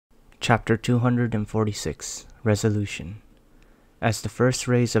Chapter 246 Resolution. As the first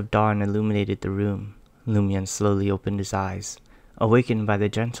rays of dawn illuminated the room, Lumian slowly opened his eyes, awakened by the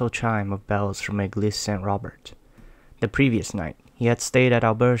gentle chime of bells from Église Saint-Robert. The previous night, he had stayed at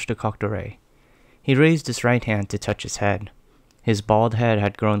Auberge de Knyte. He raised his right hand to touch his head. His bald head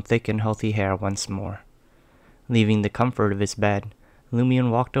had grown thick and healthy hair once more. Leaving the comfort of his bed,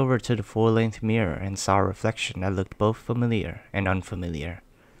 Lumian walked over to the full-length mirror and saw a reflection that looked both familiar and unfamiliar.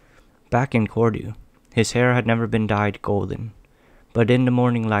 Back in Cordoue, his hair had never been dyed golden, but in the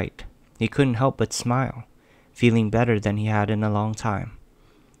morning light, he couldn't help but smile, feeling better than he had in a long time.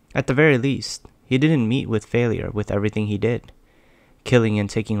 At the very least, he didn't meet with failure with everything he did. Killing and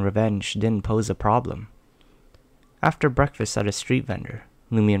taking revenge didn't pose a problem. After breakfast at a street vendor,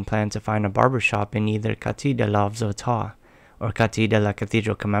 Lumian planned to find a barber shop in either Quartier de l'Observatoire or Quartier de la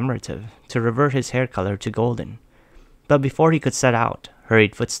Cathedral Commemorative to revert his hair color to golden. But before he could set out,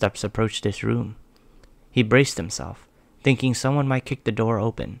 hurried footsteps approached his room. He braced himself, thinking someone might kick the door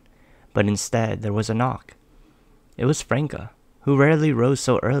open, but instead there was a knock. It was Franca, who rarely rose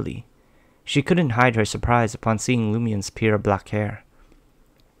so early. She couldn't hide her surprise upon seeing Lumian's pure black hair.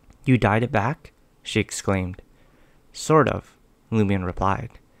 "You dyed it back?" she exclaimed. "Sort of," Lumian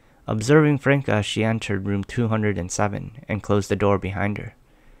replied, observing Franca as she entered room 207 and closed the door behind her.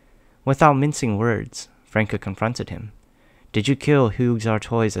 Without mincing words, Franca confronted him. "Did you kill Hugues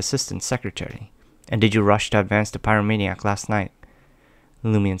Artois' assistant secretary? And did you rush to advance the pyromaniac last night?"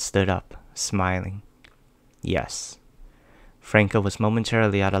 Lumian stood up, smiling. "Yes." Franca was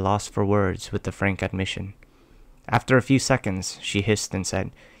momentarily at a loss for words with the frank admission. After a few seconds, she hissed and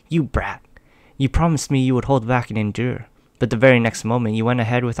said, "You brat! You promised me you would hold back and endure, but the very next moment you went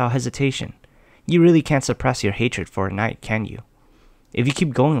ahead without hesitation. You really can't suppress your hatred for a night, can you? If you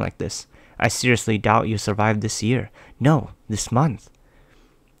keep going like this, I seriously doubt you'll survive this year. No, this month."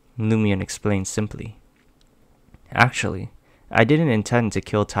 Lumian explained simply. "Actually, I didn't intend to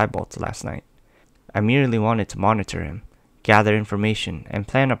kill Tybalt last night. I merely wanted to monitor him, gather information, and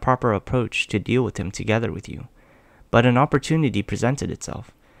plan a proper approach to deal with him together with you. But an opportunity presented itself,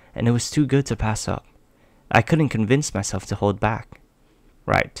 and it was too good to pass up. I couldn't convince myself to hold back.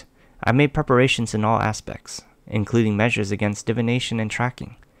 Right, I made preparations in all aspects, including measures against divination and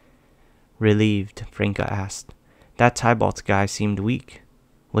tracking." Relieved, Franca asked, "That Tybalt guy seemed weak.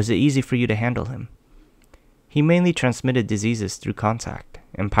 Was it easy for you to handle him?" "He mainly transmitted diseases through contact,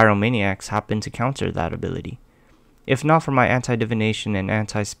 and pyromaniacs happen to counter that ability. If not for my anti-divination and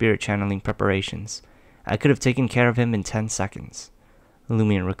anti-spirit channeling preparations, I could have taken care of him in 10 seconds,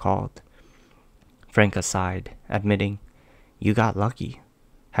 Lumian recalled. Franca sighed, admitting, "You got lucky.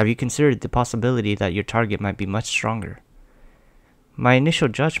 Have you considered the possibility that your target might be much stronger?" "My initial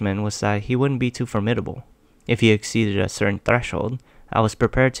judgment was that he wouldn't be too formidable. If he exceeded a certain threshold, I was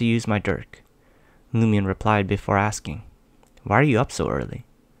prepared to use my dirk," Lumian replied before asking, "Why are you up so early?"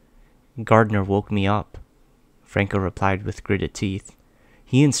 "Gardner woke me up," Franca replied with gritted teeth.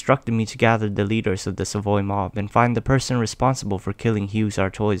 "He instructed me to gather the leaders of the Savoy mob and find the person responsible for killing Hugues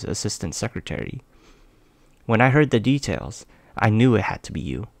Artois' assistant secretary. When I heard the details, I knew it had to be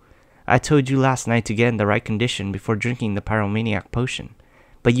you. I told you last night to get in the right condition before drinking the pyromaniac potion,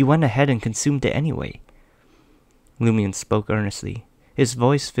 but you went ahead and consumed it anyway." Lumian spoke earnestly, his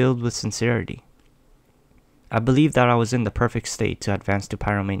voice filled with sincerity. "I believed that I was in the perfect state to advance to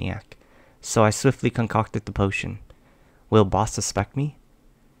pyromaniac, so I swiftly concocted the potion. Will boss suspect me?"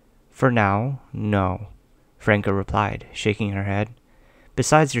 "For now, no," Franca replied, shaking her head.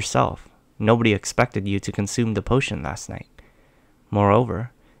 "Besides yourself, nobody expected you to consume the potion last night.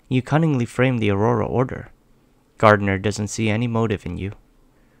 Moreover, you cunningly framed the Aurora Order. Gardner doesn't see any motive in you."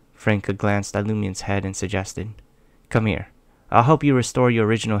 Franca glanced at Lumian's head and suggested, "Come here. I'll help you restore your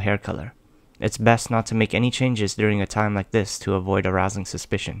original hair color. It's best not to make any changes during a time like this to avoid arousing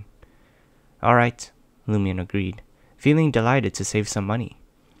suspicion." "All right," Lumian agreed, feeling delighted to save some money.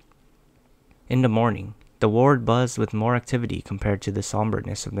 In the morning, the ward buzzed with more activity compared to the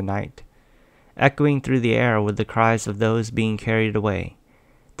somberness of the night. Echoing through the air were the cries of those being carried away,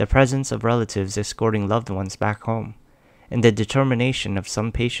 the presence of relatives escorting loved ones back home, and the determination of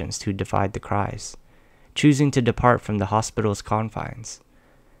some patients who defied the cries, choosing to depart from the hospital's confines.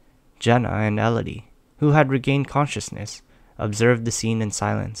 Jenna and Elodie, who had regained consciousness, observed the scene in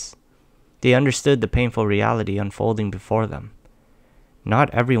silence. They understood the painful reality unfolding before them. Not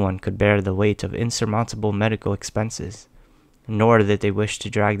everyone could bear the weight of insurmountable medical expenses, nor did they wish to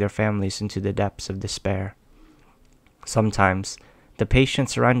drag their families into the depths of despair. Sometimes, the patient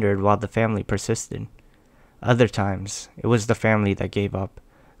surrendered while the family persisted. Other times, it was the family that gave up,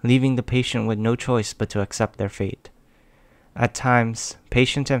 leaving the patient with no choice but to accept their fate. At times,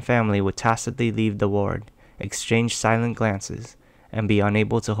 patient and family would tacitly leave the ward, exchange silent glances, and be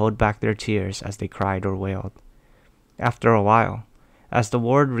unable to hold back their tears as they cried or wailed. After a while, as the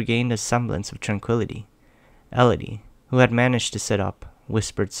ward regained a semblance of tranquility, Elodie, who had managed to sit up,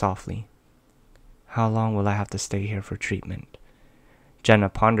 whispered softly, "How long will I have to stay here for treatment?" Jenna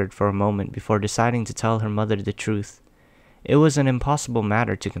pondered for a moment before deciding to tell her mother the truth. It was an impossible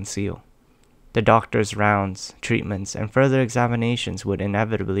matter to conceal. The doctor's rounds, treatments, and further examinations would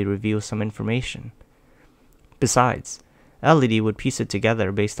inevitably reveal some information. Besides, Elodie would piece it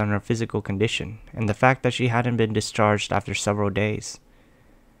together based on her physical condition and the fact that she hadn't been discharged after several days.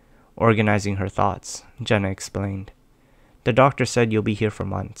 Organizing her thoughts, Jenna explained, "The doctor said you'll be here for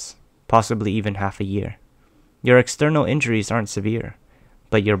months, possibly even half a year. Your external injuries aren't severe,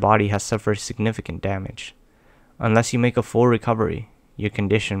 but your body has suffered significant damage. Unless you make a full recovery, your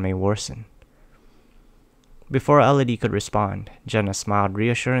condition may worsen." Before Elodie could respond, Jenna smiled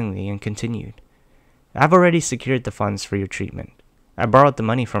reassuringly and continued, "I've already secured the funds for your treatment. I borrowed the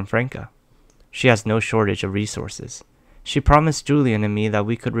money from Franca. She has no shortage of resources. She promised Julian and me that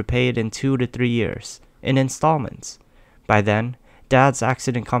we could repay it in 2 to 3 years, in installments. By then, Dad's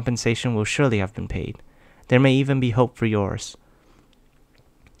accident compensation will surely have been paid. There may even be hope for yours."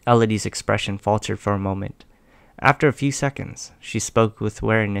 Elodie's expression faltered for a moment. After a few seconds, she spoke with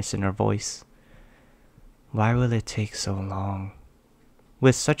weariness in her voice. "Why will it take so long?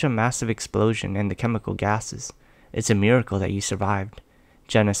 With such a massive explosion and the chemical gases, it's a miracle that you survived,"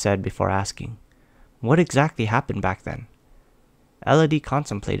 Jenna said before asking, "What exactly happened back then?" Elodie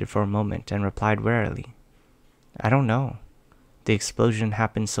contemplated for a moment and replied warily, "I don't know. The explosion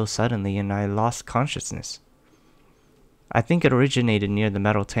happened so suddenly and I lost consciousness. I think it originated near the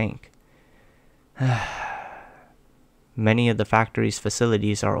metal tank. Many of the factory's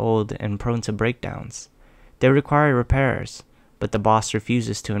facilities are old and prone to breakdowns. They require repairs, but the boss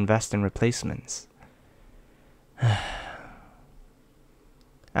refuses to invest in replacements."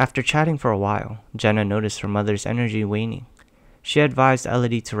 After chatting for a while, Jenna noticed her mother's energy waning. She advised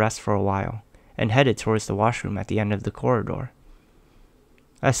Elodie to rest for a while, and headed towards the washroom at the end of the corridor.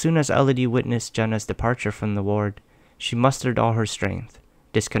 As soon as Elodie witnessed Jenna's departure from the ward, she mustered all her strength,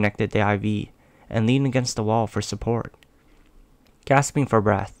 disconnected the IV, and leaned against the wall for support. Gasping for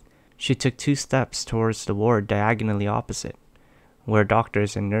breath, she took 2 steps towards the ward diagonally opposite, where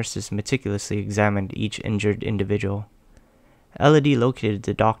doctors and nurses meticulously examined each injured individual. Elodie located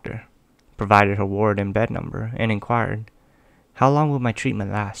the doctor, provided her ward and bed number, and inquired, "How long will my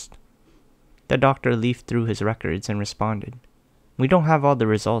treatment last?" The doctor leafed through his records and responded, "We don't have all the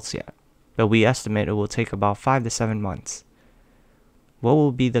results yet, but we estimate it will take about 5 to 7 months. "What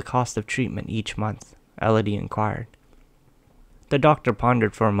will be the cost of treatment each month?" Elodie inquired. The doctor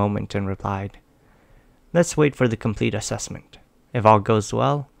pondered for a moment and replied, "Let's wait for the complete assessment. If all goes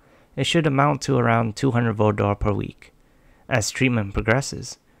well, it should amount to around 200 Vodor per week. As treatment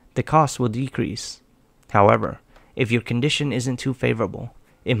progresses, the cost will decrease. However, if your condition isn't too favorable,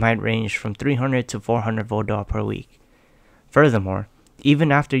 it might range from 300 to 400 Vodor per week. Furthermore,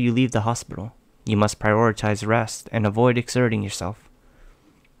 even after you leave the hospital, you must prioritize rest and avoid exerting yourself."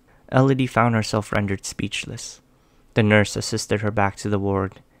 Elodie found herself rendered speechless. The nurse assisted her back to the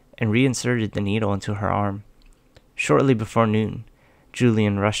ward and reinserted the needle into her arm. Shortly before noon,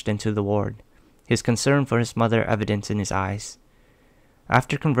 Julian rushed into the ward, his concern for his mother evident in his eyes.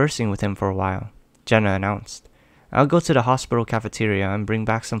 After conversing with him for a while, Jenna announced, "I'll go to the hospital cafeteria and bring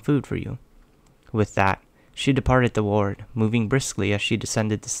back some food for you." With that, she departed the ward, moving briskly as she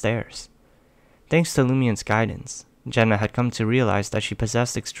descended the stairs. Thanks to Lumian's guidance, Jenna had come to realize that she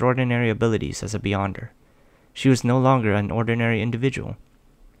possessed extraordinary abilities as a Beyonder. She was no longer an ordinary individual.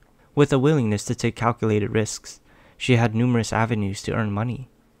 With a willingness to take calculated risks, she had numerous avenues to earn money.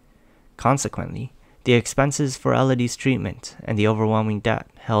 Consequently, the expenses for Elodie's treatment and the overwhelming debt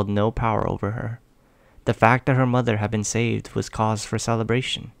held no power over her. The fact that her mother had been saved was cause for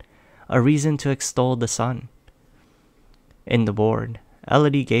celebration, a reason to extol the sun. In the ward,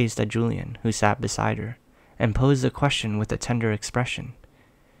 Elodie gazed at Julian, who sat beside her, and posed a question with a tender expression.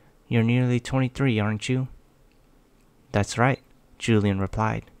 "You're nearly 23, aren't you?" "That's right," Julian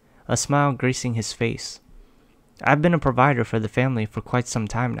replied, a smile gracing his face. "I've been a provider for the family for quite some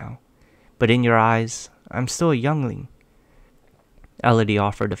time now, but in your eyes, I'm still a youngling." Elodie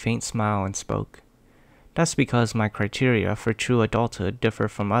offered a faint smile and spoke. "That's because my criteria for true adulthood differ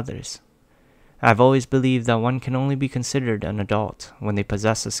from others. I've always believed that one can only be considered an adult when they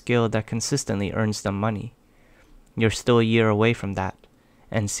possess a skill that consistently earns them money. You're still a year away from that,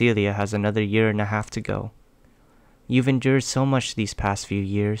 and Celia has another 1.5 years to go. You've endured so much these past few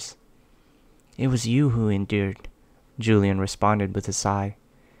years." "It was you who endured. Julian responded with a sigh.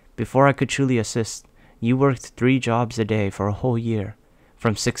 Before I could truly assist, you worked 3 jobs a day for a whole year,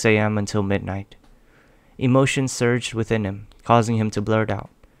 from 6 a.m. until midnight. Emotion surged within him, causing him to blurt out,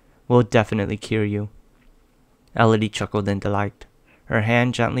 "We'll definitely cure you." Elodie chuckled in delight, her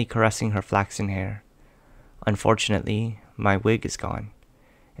hand gently caressing her flaxen hair. "Unfortunately, my wig is gone.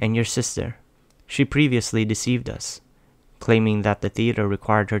 And your sister, she previously deceived us, claiming that the theater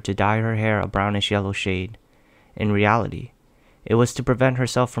required her to dye her hair a brownish-yellow shade. In reality, it was to prevent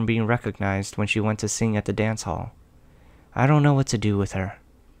herself from being recognized when she went to sing at the dance hall. I don't know what to do with her.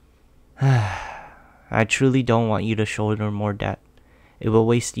 I truly don't want you to shoulder more debt. It will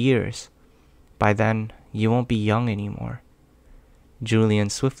waste years. By then, you won't be young anymore." Julian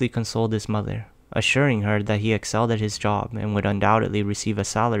swiftly consoled his mother, assuring her that he excelled at his job and would undoubtedly receive a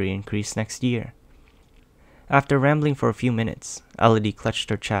salary increase next year. After rambling for a few minutes, Elodie clutched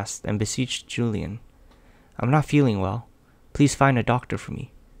her chest and beseeched Julian, "I'm not feeling well. Please find a doctor for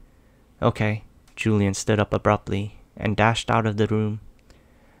me." "Okay." Julian stood up abruptly and dashed out of the room.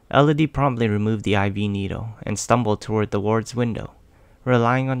 Elodie promptly removed the IV needle and stumbled toward the ward's window,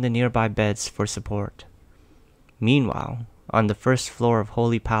 relying on the nearby beds for support. Meanwhile, on the first floor of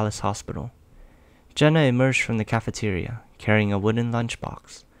Holy Palace Hospital, Jenna emerged from the cafeteria, carrying a wooden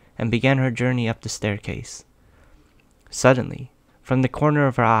lunchbox, and began her journey up the staircase. Suddenly, from the corner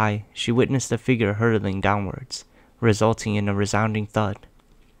of her eye, she witnessed a figure hurtling downwards, resulting in a resounding thud.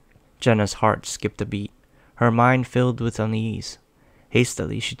 Jenna's heart skipped a beat, her mind filled with unease.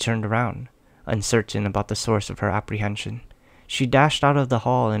 Hastily, she turned around, uncertain about the source of her apprehension. She dashed out of the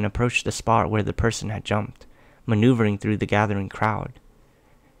hall and approached the spot where the person had jumped, maneuvering through the gathering crowd.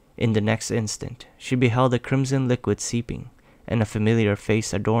 In the next instant, she beheld a crimson liquid seeping, and a familiar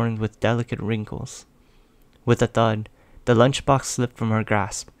face adorned with delicate wrinkles. With a thud, the lunchbox slipped from her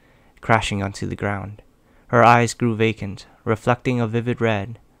grasp, crashing onto the ground. Her eyes grew vacant, reflecting a vivid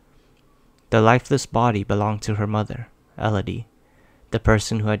red. The lifeless body belonged to her mother, Elodie. The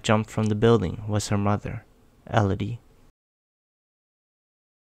person who had jumped from the building was her mother, Elodie.